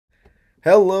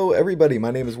Hello everybody,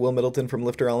 my name is Will Middleton from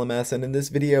LifterLMS, and in this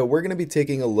video we're going to be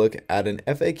taking a look at an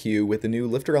FAQ with the new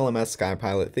LifterLMS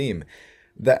SkyPilot theme.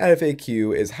 The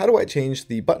FAQ is how do I change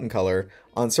the button color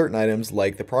on certain items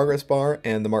like the progress bar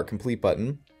and the mark complete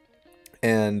button,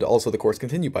 and also the course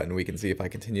continue button. We can see if I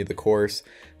continue the course,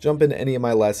 jump into any of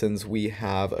my lessons, we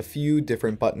have a few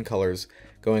different button colors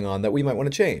going on that we might want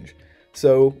to change.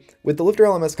 So with the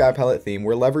LifterLMS SkyPilot theme,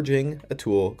 we're leveraging a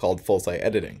tool called full site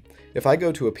editing. If I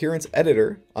go to Appearance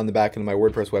Editor on the back end of my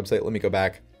WordPress website, let me go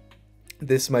back.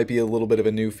 This might be a little bit of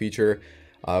a new feature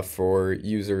for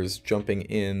users jumping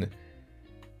in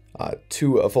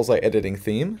to a full site editing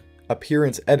theme.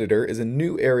 Appearance Editor is a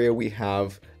new area we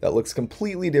have that looks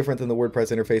completely different than the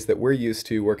WordPress interface that we're used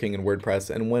to working in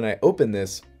WordPress. And when I open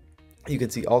this, you can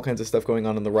see all kinds of stuff going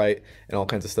on the right and all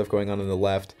kinds of stuff going on the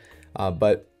left.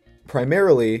 But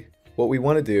primarily, what we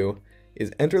want to do is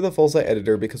enter the full site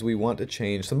editor because we want to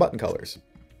change some button colors.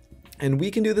 And we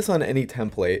can do this on any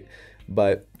template,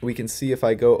 but we can see if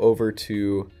I go over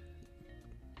to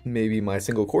maybe my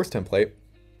single course template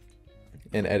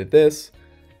and edit this,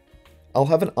 I'll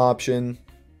have an option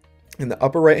in the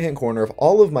upper right hand corner of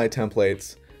all of my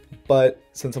templates, but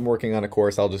since I'm working on a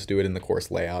course, I'll just do it in the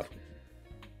course layout.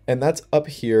 And that's up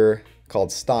here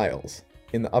called Styles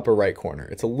in the upper right corner.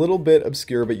 It's a little bit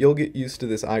obscure, but you'll get used to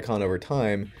this icon over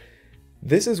time.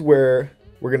 This is where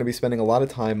we're going to be spending a lot of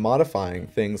time modifying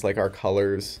things like our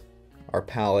colors, our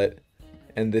palette,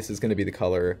 and this is going to be the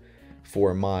color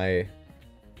for my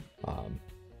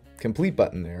complete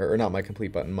button there, or not my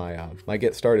complete button, my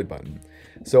get started button.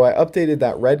 So I updated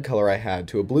that red color I had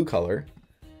to a blue color,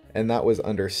 and that was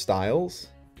under Styles,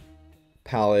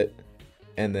 Palette,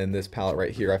 and then this palette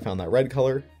right here, I found that red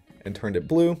color and turned it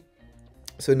blue.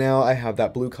 So now I have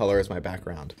that blue color as my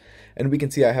background. And we can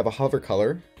see I have a hover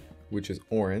color, which is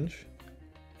orange.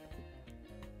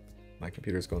 My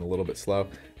computer's going a little bit slow.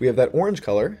 We have that orange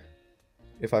color.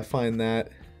 If I find that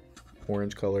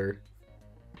orange color,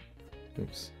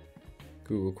 oops,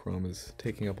 Google Chrome is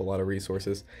taking up a lot of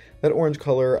resources. That orange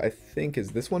color, I think,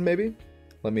 is this one maybe?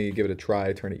 Let me give it a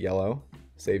try, turn it yellow,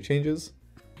 save changes,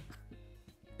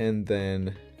 and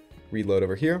then reload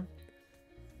over here.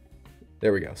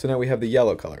 There we go. So now we have the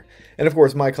yellow color. And of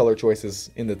course, my color choices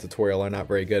in the tutorial are not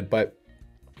very good, but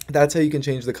that's how you can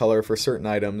change the color for certain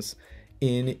items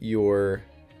in your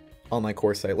online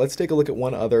course site. Let's take a look at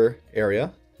one other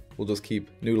area. We'll just keep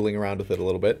noodling around with it a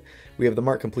little bit. We have the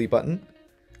Mark Complete button.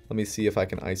 Let me see if I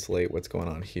can isolate what's going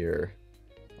on here.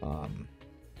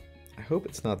 I hope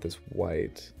it's not this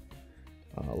white.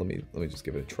 Let me just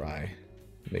give it a try.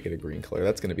 Make it a green color.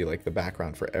 That's going to be like the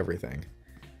background for everything.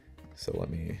 So let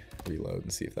me reload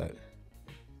and see if that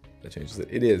changes it.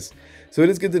 It is. So it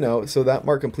is good to know. So that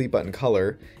Mark Complete button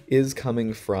color is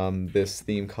coming from this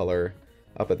theme color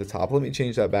up at the top. Let me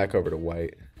change that back over to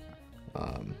white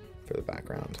for the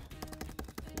background.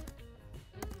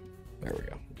 There we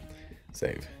go.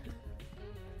 Save.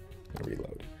 And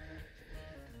reload.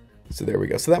 So there we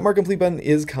go. So that Mark Complete button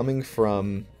is coming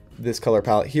from this color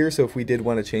palette here. So if we did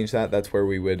want to change that, that's where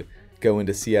we would go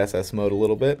into CSS mode a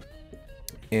little bit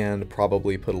and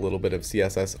probably put a little bit of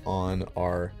CSS on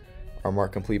our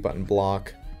Mark Complete button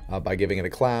block by giving it a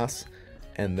class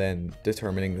and then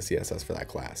determining the CSS for that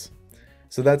class.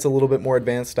 So that's a little bit more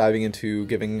advanced, diving into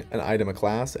giving an item a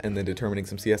class and then determining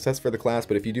some CSS for the class.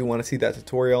 But if you do want to see that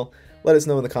tutorial, let us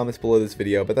know in the comments below this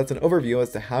video. But that's an overview as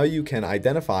to how you can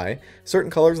identify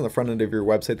certain colors on the front end of your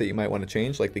website that you might want to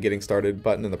change, like the Getting Started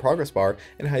button and the progress bar,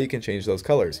 and how you can change those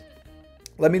colors.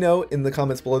 Let me know in the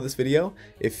comments below this video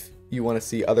if you want to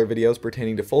see other videos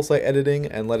pertaining to full site editing,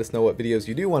 and let us know what videos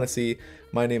you do want to see.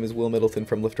 My name is Will Middleton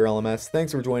from LifterLMS.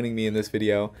 Thanks for joining me in this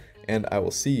video, and I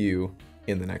will see you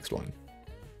in the next one.